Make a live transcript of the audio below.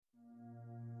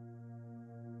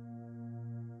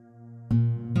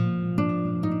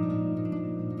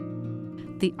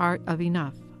The Art of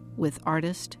Enough with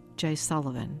artist Jay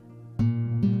Sullivan.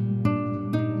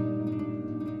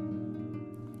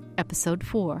 Episode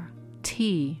 4,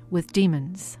 Tea with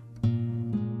Demons.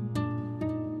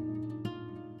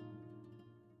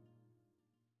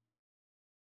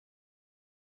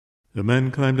 The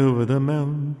man climbed over the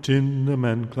mountain, the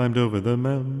man climbed over the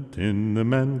mountain, the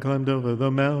man climbed over the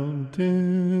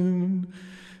mountain.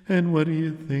 And what do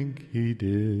you think he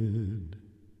did?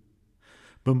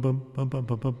 Bum, bum, bum, bum,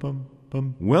 bum, bum, bum,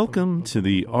 bum. Welcome to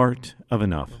The Art of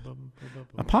Enough,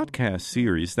 a podcast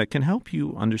series that can help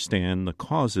you understand the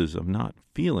causes of not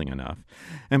feeling enough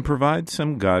and provide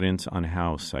some guidance on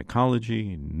how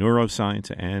psychology,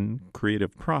 neuroscience, and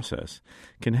creative process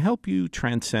can help you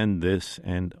transcend this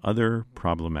and other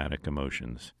problematic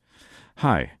emotions.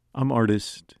 Hi, I'm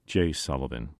artist Jay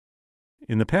Sullivan.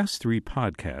 In the past 3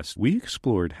 podcasts, we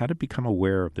explored how to become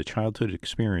aware of the childhood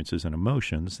experiences and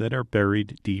emotions that are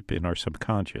buried deep in our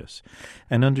subconscious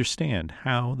and understand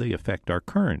how they affect our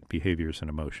current behaviors and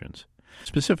emotions.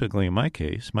 Specifically, in my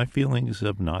case, my feelings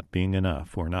of not being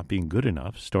enough or not being good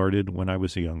enough started when I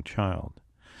was a young child.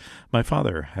 My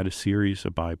father had a series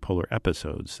of bipolar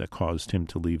episodes that caused him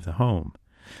to leave the home.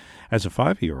 As a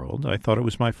 5-year-old, I thought it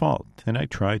was my fault, and I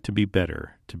tried to be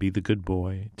better, to be the good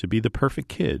boy, to be the perfect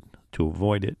kid, to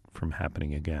avoid it from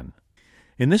happening again.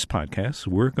 In this podcast,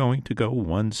 we're going to go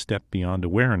one step beyond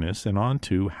awareness and on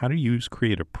to how to use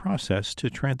creative process to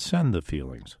transcend the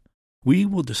feelings. We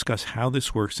will discuss how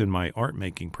this works in my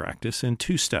art-making practice in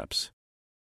 2 steps.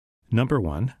 Number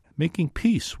 1, making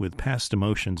peace with past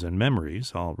emotions and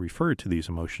memories. I'll refer to these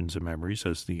emotions and memories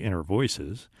as the inner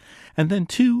voices. And then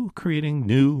 2, creating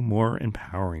new, more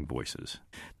empowering voices.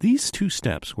 These 2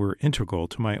 steps were integral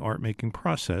to my art-making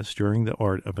process during the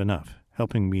Art of Enough,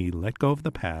 helping me let go of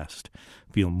the past,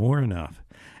 feel more enough,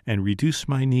 and reduce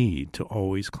my need to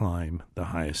always climb the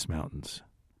highest mountains.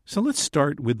 So let's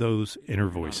start with those inner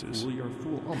voices.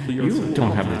 You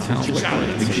don't have the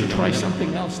talent. You should try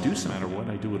something else. Do something. No matter what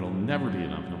I do, it'll never be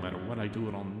enough. No matter what I do,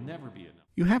 it'll never be enough.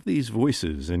 You have these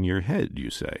voices in your head, you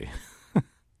say.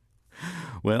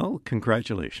 Well,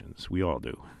 congratulations. We all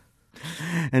do.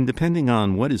 And depending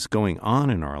on what is going on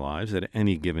in our lives at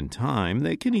any given time,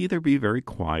 they can either be very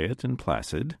quiet and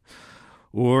placid,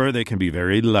 or they can be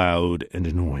very loud and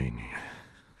annoying.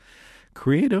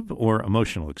 Creative or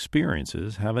emotional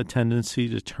experiences have a tendency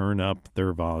to turn up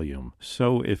their volume.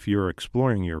 So if you're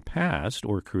exploring your past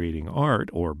or creating art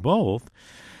or both,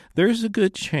 there's a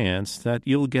good chance that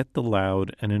you'll get the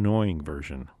loud and annoying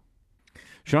version.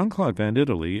 Claude Van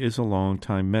Itallie is a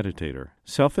longtime meditator,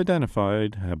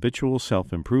 self-identified habitual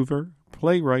self-improver,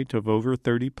 playwright of over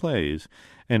 30 plays,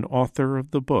 and author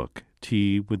of the book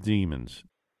Tea with Demons.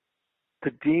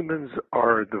 The demons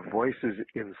are the voices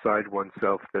inside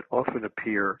oneself that often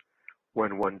appear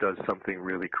when one does something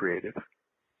really creative.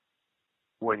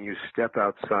 When you step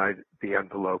outside the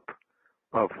envelope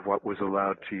of what was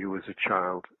allowed to you as a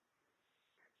child,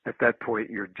 at that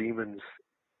point your demons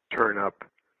turn up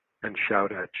and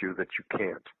shout at you that you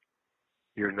can't.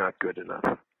 You're not good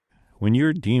enough. When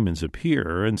your demons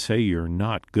appear and say you're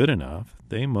not good enough,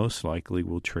 they most likely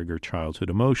will trigger childhood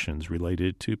emotions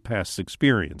related to past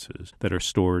experiences that are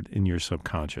stored in your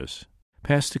subconscious.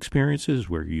 Past experiences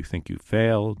where you think you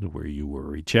failed, where you were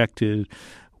rejected,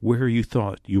 where you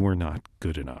thought you were not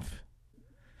good enough.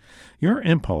 Your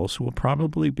impulse will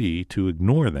probably be to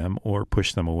ignore them or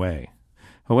push them away.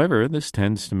 However, this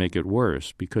tends to make it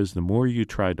worse because the more you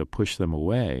try to push them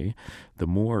away, the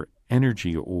more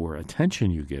energy or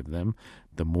attention you give them,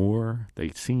 the more they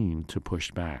seem to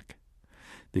push back.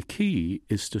 The key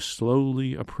is to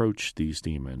slowly approach these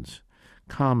demons,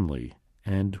 calmly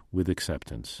and with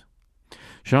acceptance.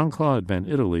 Claude Van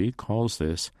Itallie calls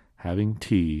this having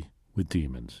tea with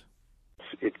demons.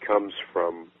 It comes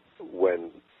from when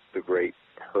the great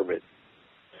hermit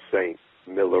Saint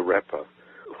Milarepa,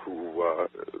 who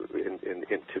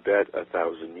in Tibet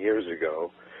 1,000 years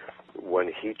ago,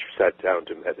 when he sat down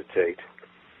to meditate,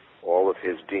 all of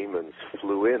his demons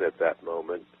flew in at that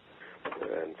moment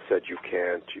and said, "You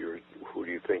can't, who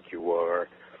do you think you are?"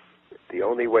 The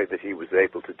only way that he was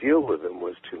able to deal with them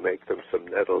was to make them some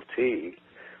nettle tea.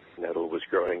 Nettle was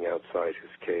growing outside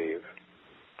his cave.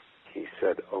 He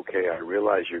said, "Okay, I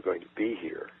realize you're going to be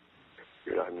here.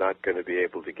 I'm not going to be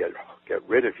able to get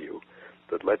rid of you,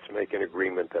 but let's make an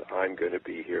agreement that I'm going to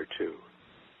be here too."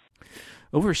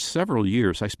 Over several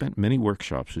years, I spent many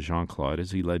workshops with Jean-Claude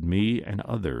as he led me and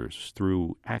others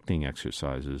through acting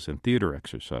exercises and theater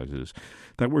exercises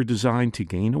that were designed to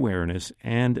gain awareness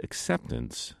and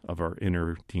acceptance of our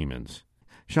inner demons.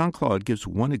 Jean-Claude gives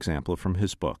one example from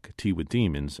his book, Tea with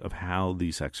Demons, of how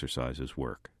these exercises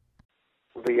work.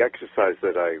 The exercise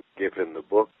that I give in the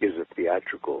book is a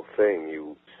theatrical thing.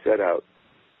 You set out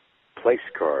place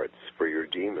cards for your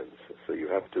demons, so you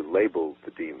have to label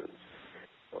the demons.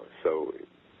 So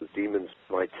the demons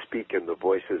might speak in the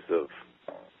voices of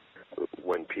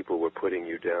when people were putting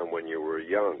you down when you were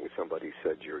young. Somebody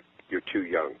said, you're too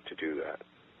young to do that,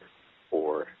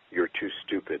 or you're too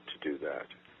stupid to do that,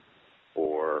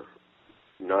 or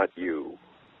not you.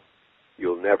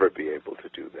 You'll never be able to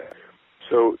do that.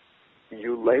 So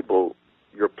you label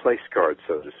your place card,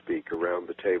 so to speak, around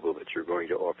the table that you're going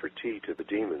to offer tea to the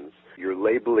demons. You're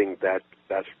labeling that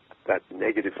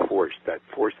negative force, that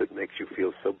force that makes you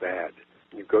feel so bad.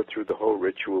 You go through the whole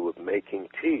ritual of making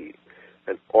tea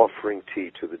and offering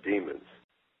tea to the demons.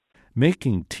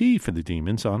 Making tea for the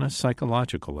demons on a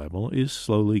psychological level is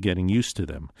slowly getting used to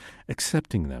them,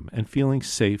 accepting them, and feeling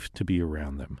safe to be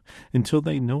around them, until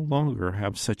they no longer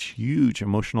have such huge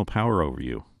emotional power over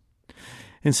you.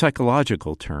 In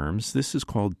psychological terms, this is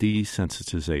called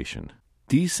desensitization.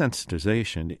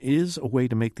 Desensitization is a way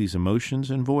to make these emotions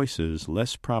and voices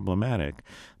less problematic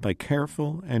by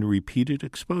careful and repeated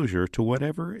exposure to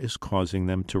whatever is causing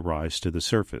them to rise to the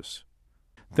surface.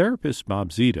 Therapist Bob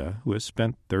Szita, who has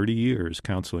spent 30 years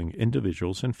counseling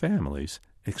individuals and families,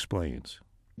 explains.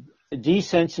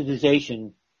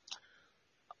 Desensitization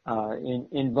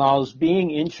involves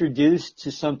being introduced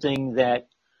to something that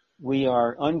we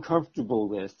are uncomfortable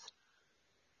with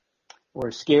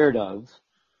or scared of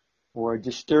or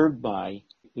disturbed by.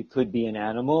 It could be an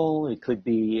animal, it could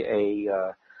be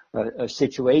a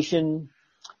situation,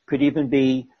 could even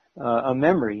be a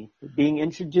memory, being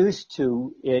introduced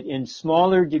to it in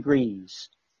smaller degrees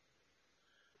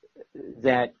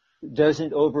that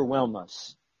doesn't overwhelm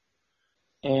us,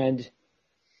 and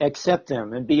accept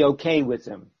them and be okay with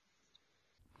them.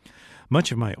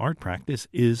 Much of my art practice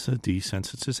is a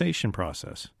desensitization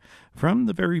process. From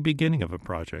the very beginning of a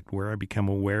project where I become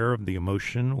aware of the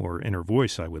emotion or inner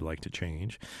voice I would like to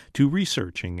change, to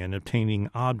researching and obtaining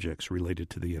objects related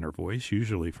to the inner voice,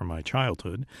 usually from my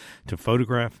childhood, to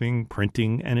photographing,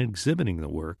 printing, and exhibiting the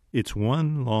work, it's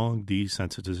one long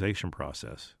desensitization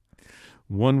process.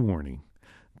 One warning: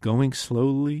 going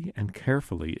slowly and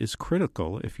carefully is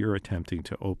critical if you're attempting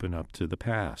to open up to the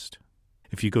past.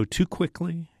 If you go too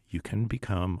quickly, you can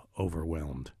become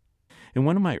overwhelmed. In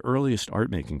one of my earliest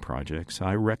art-making projects,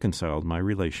 I reconciled my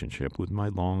relationship with my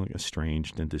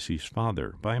long-estranged and deceased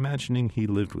father by imagining he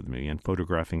lived with me and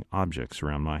photographing objects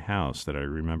around my house that I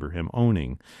remember him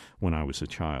owning when I was a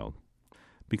child.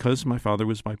 Because my father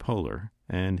was bipolar,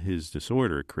 and his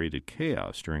disorder created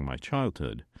chaos during my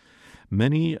childhood,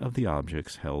 many of the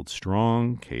objects held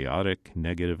strong, chaotic,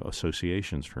 negative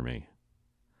associations for me.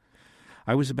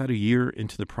 I was about a year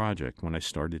into the project when I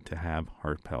started to have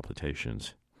heart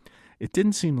palpitations. It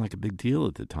didn't seem like a big deal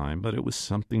at the time, but it was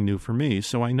something new for me,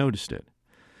 so I noticed it.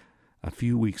 A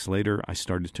few weeks later, I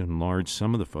started to enlarge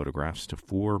some of the photographs to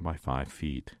 4 by 5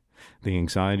 feet. The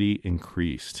anxiety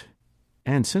increased.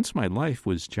 And since my life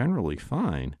was generally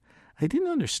fine, I didn't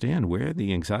understand where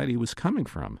the anxiety was coming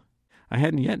from. I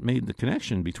hadn't yet made the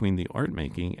connection between the art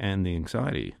making and the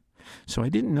anxiety, so I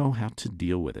didn't know how to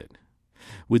deal with it.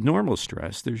 With normal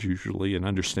stress, there's usually an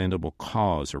understandable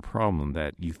cause or problem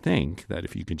that you think that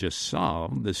if you can just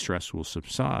solve, the stress will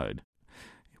subside.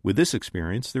 With this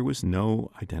experience, there was no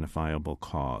identifiable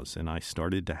cause, and I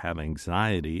started to have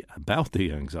anxiety about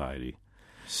the anxiety.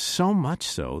 So much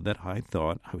so that I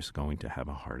thought I was going to have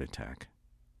a heart attack.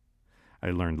 I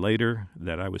learned later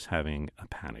that I was having a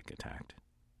panic attack.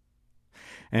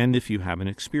 And if you haven't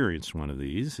experienced one of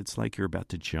these, it's like you're about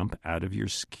to jump out of your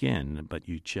skin, but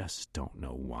you just don't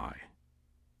know why.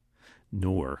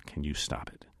 Nor can you stop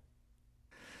it.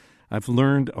 I've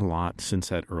learned a lot since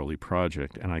that early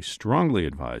project, and I strongly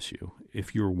advise you,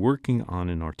 if you're working on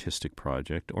an artistic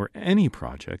project or any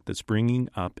project that's bringing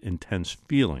up intense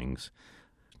feelings,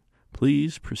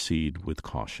 please proceed with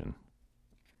caution.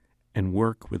 And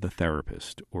work with a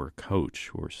therapist or a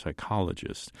coach or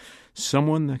psychologist,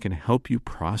 someone that can help you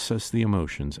process the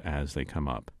emotions as they come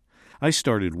up. I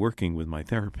started working with my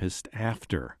therapist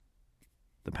after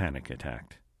the panic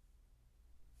attack.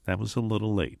 That was a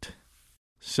little late.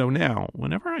 So now,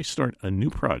 whenever I start a new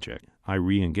project, I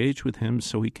re-engage with him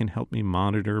so he can help me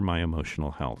monitor my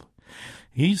emotional health.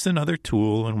 He's another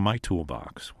tool in my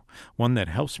toolbox, one that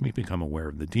helps me become aware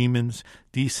of the demons,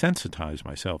 desensitize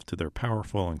myself to their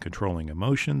powerful and controlling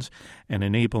emotions, and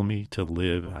enable me to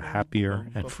live a happier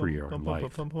and freer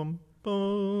life.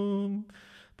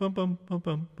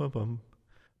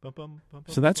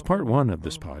 So that's part one of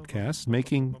this podcast,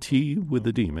 making tea with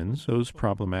the demons, those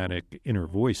problematic inner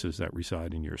voices that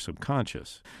reside in your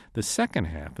subconscious. The second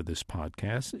half of this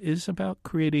podcast is about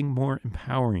creating more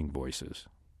empowering voices.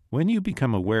 When you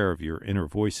become aware of your inner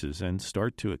voices and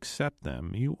start to accept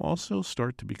them, you also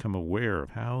start to become aware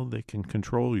of how they can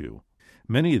control you.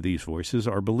 Many of these voices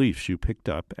are beliefs you picked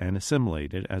up and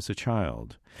assimilated as a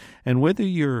child. And whether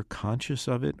you're conscious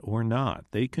of it or not,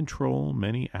 they control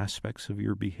many aspects of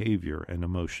your behavior and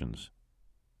emotions.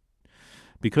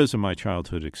 Because of my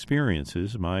childhood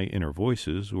experiences, my inner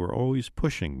voices were always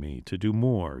pushing me to do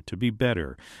more, to be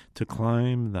better, to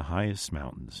climb the highest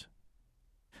mountains.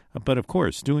 But of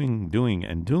course, doing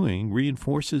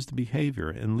reinforces the behavior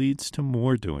and leads to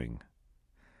more doing.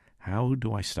 How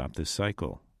do I stop this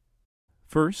cycle?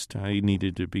 First, I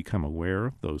needed to become aware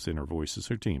of those inner voices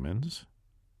or demons.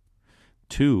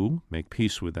 2, make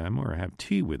peace with them or have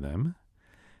tea with them.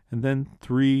 And then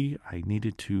 3, I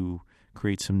needed to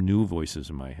create some new voices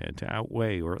in my head to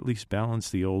outweigh or at least balance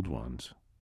the old ones.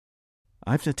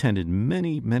 I've attended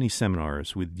many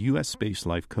seminars with U.S.-based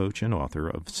life coach and author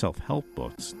of self-help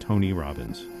books, Tony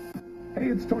Robbins. Hey,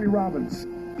 it's Tony Robbins.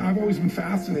 I've always been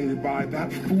fascinated by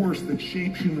that force that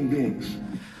shapes human beings.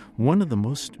 One of the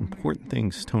most important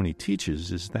things Tony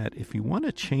teaches is that if you want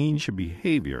to change a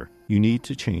behavior, you need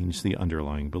to change the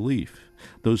underlying belief,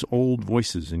 those old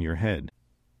voices in your head.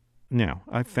 Now,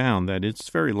 I've found that it's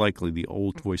very likely the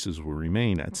old voices will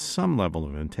remain at some level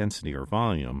of intensity or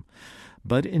volume,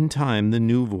 but in time the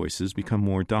new voices become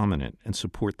more dominant and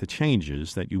support the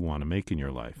changes that you want to make in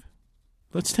your life.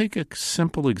 Let's take a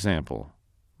simple example,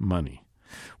 money.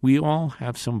 We all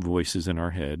have some voices in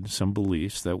our head, some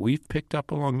beliefs that we've picked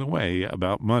up along the way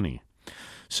about money.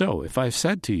 So if I've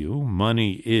said to you,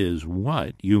 money is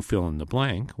what, you fill in the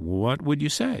blank, what would you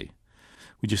say?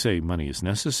 Would you say money is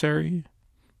necessary?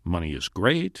 Money is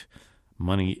great?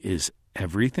 Money is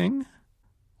everything?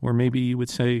 Or maybe you would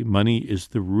say money is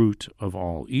the root of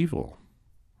all evil.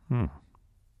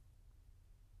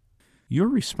 Your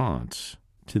response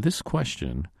to this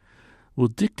question will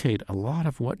dictate a lot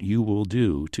of what you will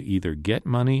do to either get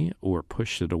money or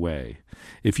push it away.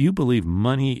 If you believe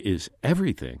money is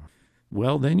everything,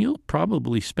 well, then you'll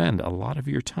probably spend a lot of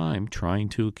your time trying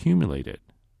to accumulate it.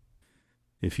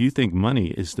 If you think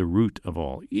money is the root of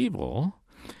all evil,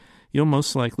 you'll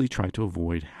most likely try to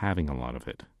avoid having a lot of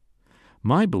it.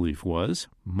 My belief was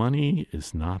money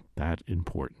is not that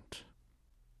important,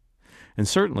 and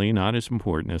certainly not as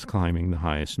important as climbing the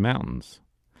highest mountains.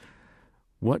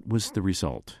 What was the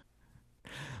result?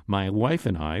 My wife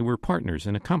and I were partners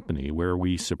in a company where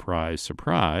we, surprise,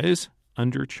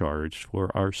 undercharged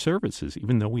for our services,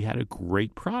 even though we had a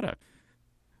great product,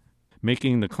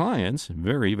 making the clients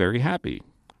very, very happy.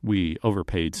 We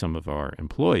overpaid some of our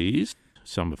employees,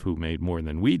 some of whom made more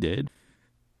than we did,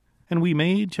 and we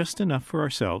made just enough for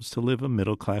ourselves to live a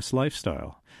middle-class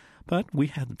lifestyle. But we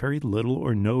had very little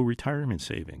or no retirement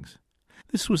savings.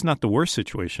 This was not the worst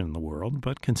situation in the world,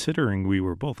 but considering we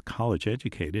were both college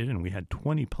educated and we had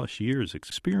 20-plus years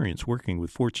experience working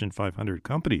with Fortune 500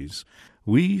 companies,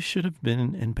 we should have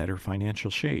been in better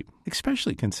financial shape,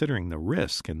 especially considering the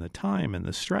risk and the time and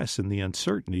the stress and the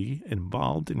uncertainty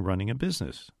involved in running a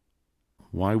business.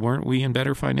 Why weren't we in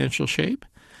better financial shape?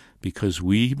 Because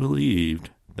we believed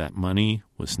that money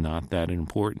was not that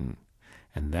important,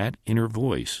 and that inner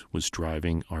voice was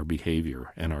driving our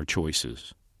behavior and our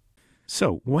choices.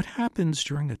 So, what happens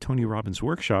during a Tony Robbins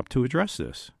workshop to address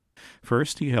this?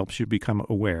 First, he helps you become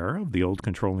aware of the old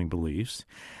controlling beliefs,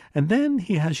 and then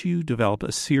he has you develop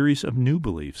a series of new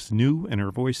beliefs, new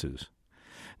inner voices.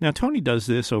 Now, Tony does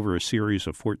this over a series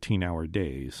of 14-hour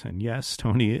days, and yes,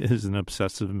 Tony is an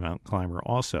obsessive mountain climber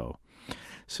also.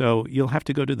 So you'll have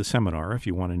to go to the seminar if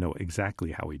you want to know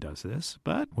exactly how he does this.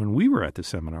 But when we were at the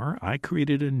seminar, I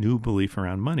created a new belief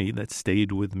around money that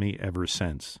stayed with me ever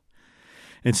since.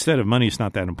 Instead of money is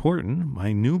not that important,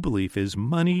 my new belief is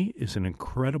money is an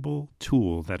incredible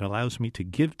tool that allows me to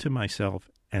give to myself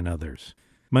and others.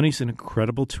 Money's an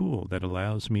incredible tool that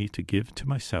allows me to give to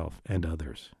myself and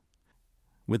others.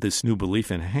 With this new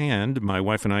belief in hand, my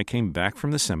wife and I came back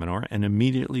from the seminar and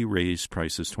immediately raised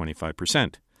prices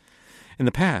 25%. In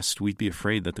the past, we'd be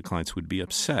afraid that the clients would be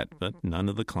upset, but none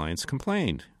of the clients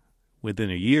complained. Within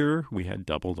a year, we had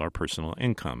doubled our personal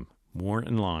income, more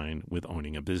in line with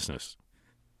owning a business.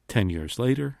 10 years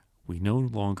later, we no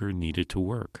longer needed to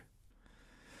work.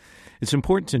 It's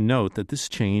important to note that this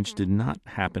change did not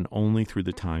happen only through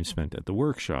the time spent at the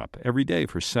workshop. Every day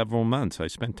for several months, I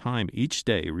spent time each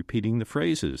day repeating the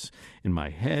phrases in my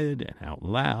head and out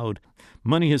loud.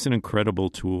 Money is an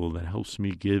incredible tool that helps me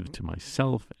give to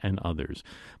myself and others.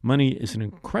 Money is an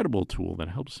incredible tool that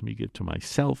helps me give to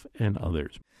myself and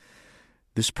others.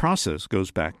 This process goes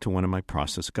back to one of my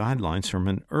process guidelines from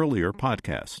an earlier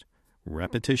podcast.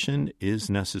 Repetition is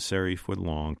necessary for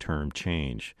long-term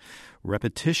change.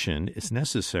 Repetition is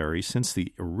necessary since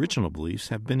the original beliefs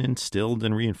have been instilled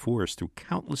and reinforced through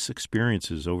countless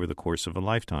experiences over the course of a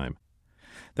lifetime.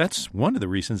 That's one of the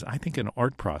reasons I think an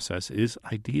art process is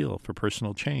ideal for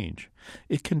personal change.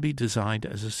 It can be designed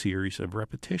as a series of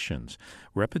repetitions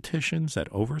that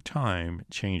over time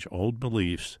change old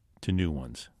beliefs to new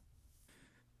ones.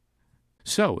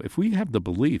 So, if we have the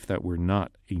belief that we're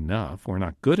not enough, or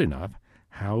not good enough,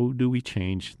 how do we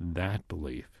change that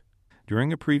belief?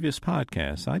 During a previous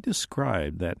podcast, I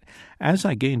described that as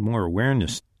I gained more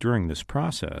awareness during this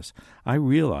process, I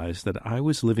realized that I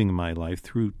was living my life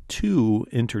through two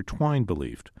intertwined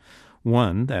beliefs.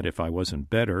 One, that if I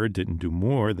wasn't better, didn't do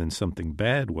more, then something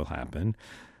bad will happen.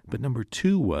 But number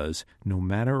two was, no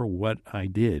matter what I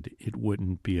did, it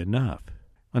wouldn't be enough.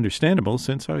 Understandable,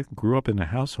 since I grew up in a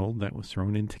household that was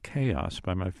thrown into chaos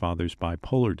by my father's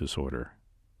bipolar disorder.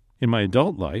 In my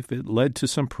adult life, it led to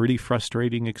some pretty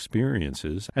frustrating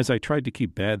experiences as I tried to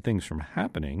keep bad things from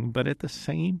happening, but at the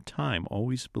same time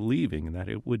always believing that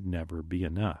it would never be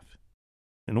enough.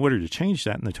 In order to change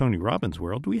that in the Tony Robbins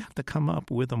world, we have to come up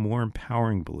with a more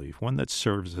empowering belief, one that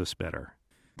serves us better.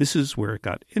 This is where it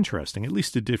got interesting, at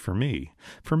least it did for me.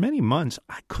 For many months,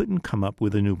 I couldn't come up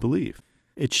with a new belief.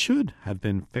 It should have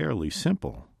been fairly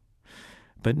simple.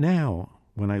 But now,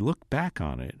 when I look back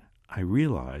on it, I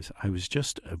realize I was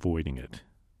just avoiding it.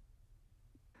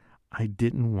 I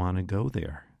didn't want to go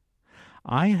there.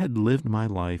 I had lived my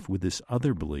life with this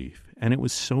other belief, and it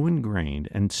was so ingrained,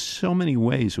 and so many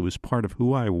ways it was part of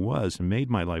who I was and made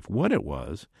my life what it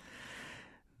was,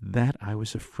 that I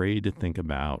was afraid to think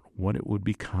about what it would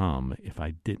become if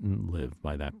I didn't live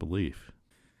by that belief.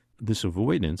 This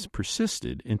avoidance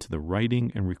persisted into the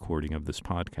writing and recording of this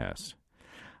podcast.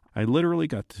 I literally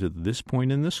got to this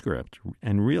point in the script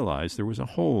and realized there was a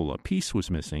hole, a piece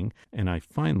was missing, and I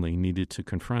finally needed to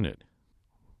confront it.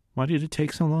 Why did it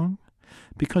take so long?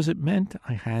 Because it meant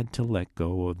I had to let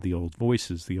go of the old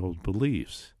voices, the old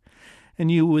beliefs.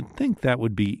 And you would think that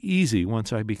would be easy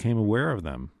once I became aware of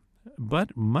them.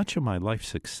 But much of my life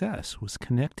success was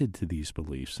connected to these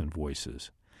beliefs and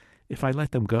voices. If I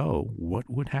let them go, what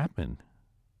would happen?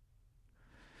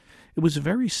 It was a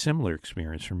very similar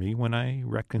experience for me when I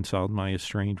reconciled my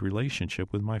estranged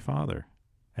relationship with my father.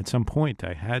 At some point,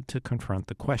 I had to confront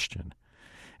the question,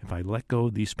 if I let go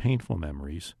of these painful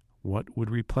memories, what would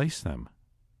replace them?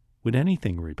 Would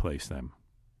anything replace them?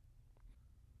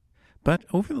 But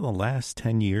over the last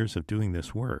 10 years of doing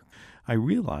this work, I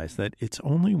realized that it's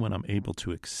only when I'm able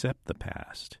to accept the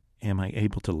past, am I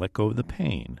able to let go of the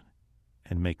pain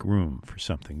and make room for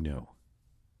something new.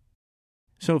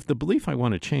 So if the belief I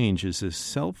want to change is this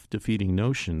self-defeating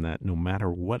notion that no matter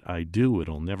what I do,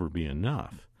 it'll never be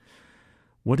enough,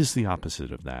 what is the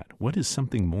opposite of that? What is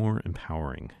something more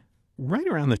empowering? Right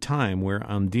around the time where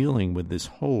I'm dealing with this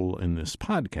hole in this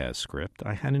podcast script,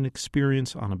 I had an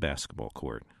experience on a basketball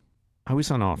court. I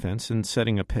was on offense and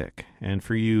setting a pick, and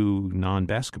for you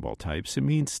non-basketball types, it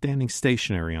means standing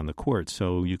stationary on the court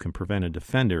so you can prevent a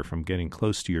defender from getting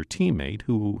close to your teammate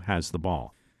who has the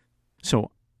ball. So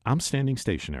I'm standing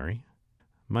stationary.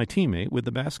 My teammate with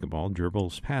the basketball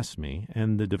dribbles past me,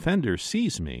 and the defender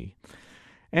sees me.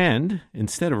 And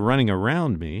instead of running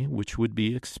around me, which would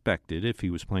be expected if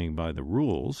he was playing by the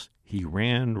rules, he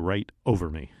ran right over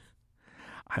me.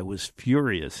 I was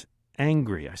furious,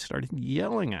 angry. I started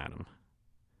yelling at him.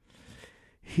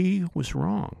 He was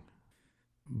wrong.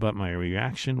 But my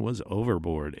reaction was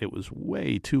overboard. It was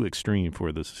way too extreme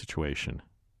for the situation.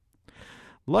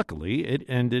 Luckily, it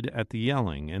ended at the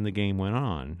yelling and the game went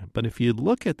on. But if you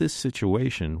look at this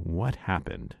situation, what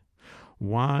happened?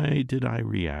 Why did I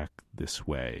react this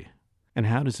way? And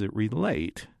how does it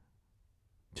relate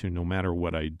to no matter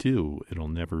what I do, it'll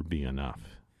never be enough?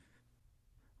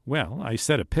 Well, I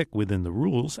set a pick within the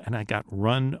rules and I got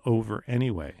run over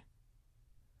anyway.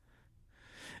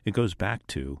 It goes back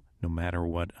to no matter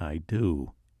what I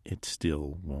do, it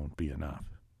still won't be enough.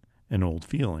 An old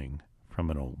feeling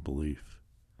from an old belief.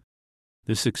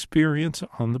 This experience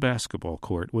on the basketball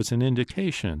court was an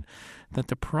indication that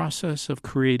the process of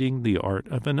creating the art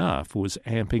of enough was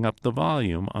amping up the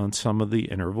volume on some of the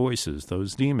inner voices,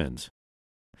 those demons.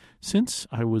 Since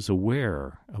I was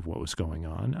aware of what was going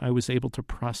on, I was able to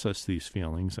process these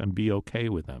feelings and be okay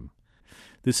with them.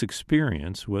 This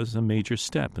experience was a major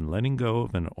step in letting go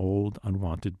of an old,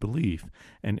 unwanted belief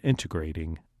and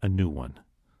integrating a new one.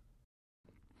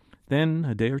 Then,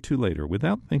 a day or two later,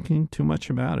 without thinking too much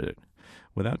about it,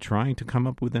 without trying to come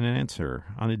up with an answer,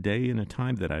 on a day and a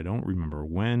time that I don't remember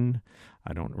when,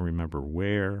 I don't remember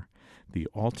where, the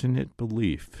alternate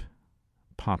belief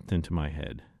popped into my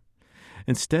head.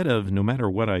 Instead of, no matter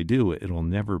what I do, it'll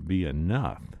never be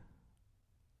enough,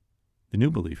 the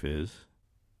new belief is,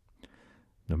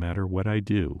 no matter what I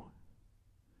do,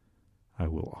 I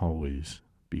will always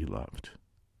be loved.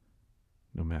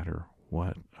 No matter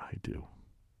what I do,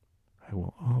 I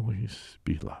will always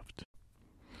be loved.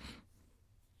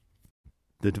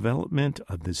 The development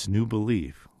of this new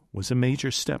belief was a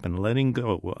major step in letting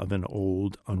go of an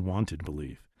old, unwanted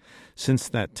belief. Since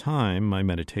that time, my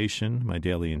meditation, my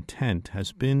daily intent,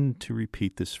 has been to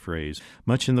repeat this phrase,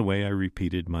 much in the way I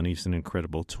repeated money's an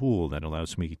incredible tool that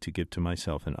allows me to give to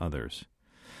myself and others.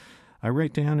 I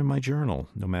write down in my journal,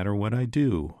 no matter what I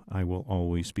do, I will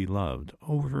always be loved,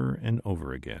 over and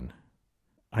over again.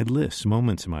 I list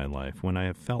moments in my life when I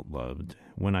have felt loved,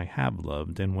 when I have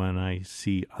loved, and when I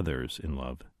see others in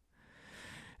love.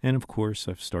 And of course,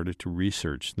 I've started to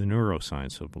research the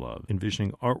neuroscience of love,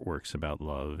 envisioning artworks about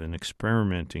love and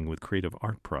experimenting with creative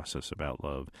art process about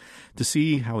love to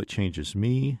see how it changes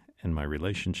me and my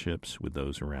relationships with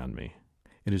those around me.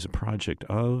 It is a project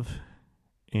of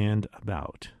and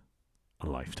about a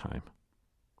lifetime.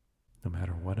 No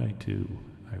matter what I do,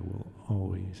 I will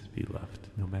always be loved.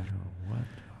 No matter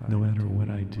what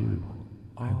I do,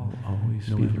 I will always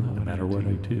be loved. No matter what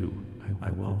I do, I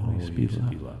will always be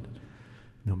loved.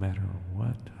 No matter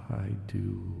what I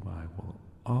do, I will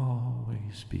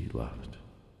always be loved.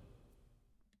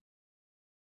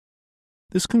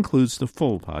 This concludes the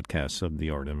full podcast of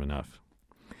The Art of Enough.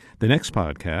 The next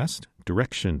podcast,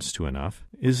 Directions to Enough,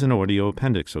 is an audio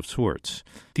appendix of sorts,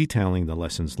 detailing the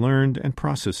lessons learned and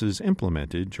processes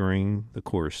implemented during the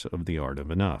course of The Art of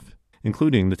Enough,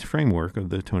 including the framework of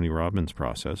the Tony Robbins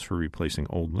process for replacing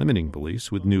old limiting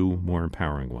beliefs with new, more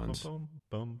empowering ones.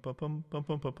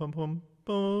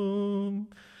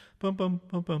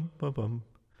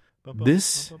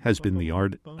 This has been The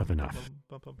Art of Enough.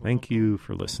 Thank you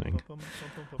for listening.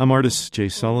 I'm artist Jay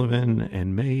Sullivan,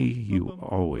 and may you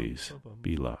always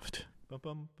be loved.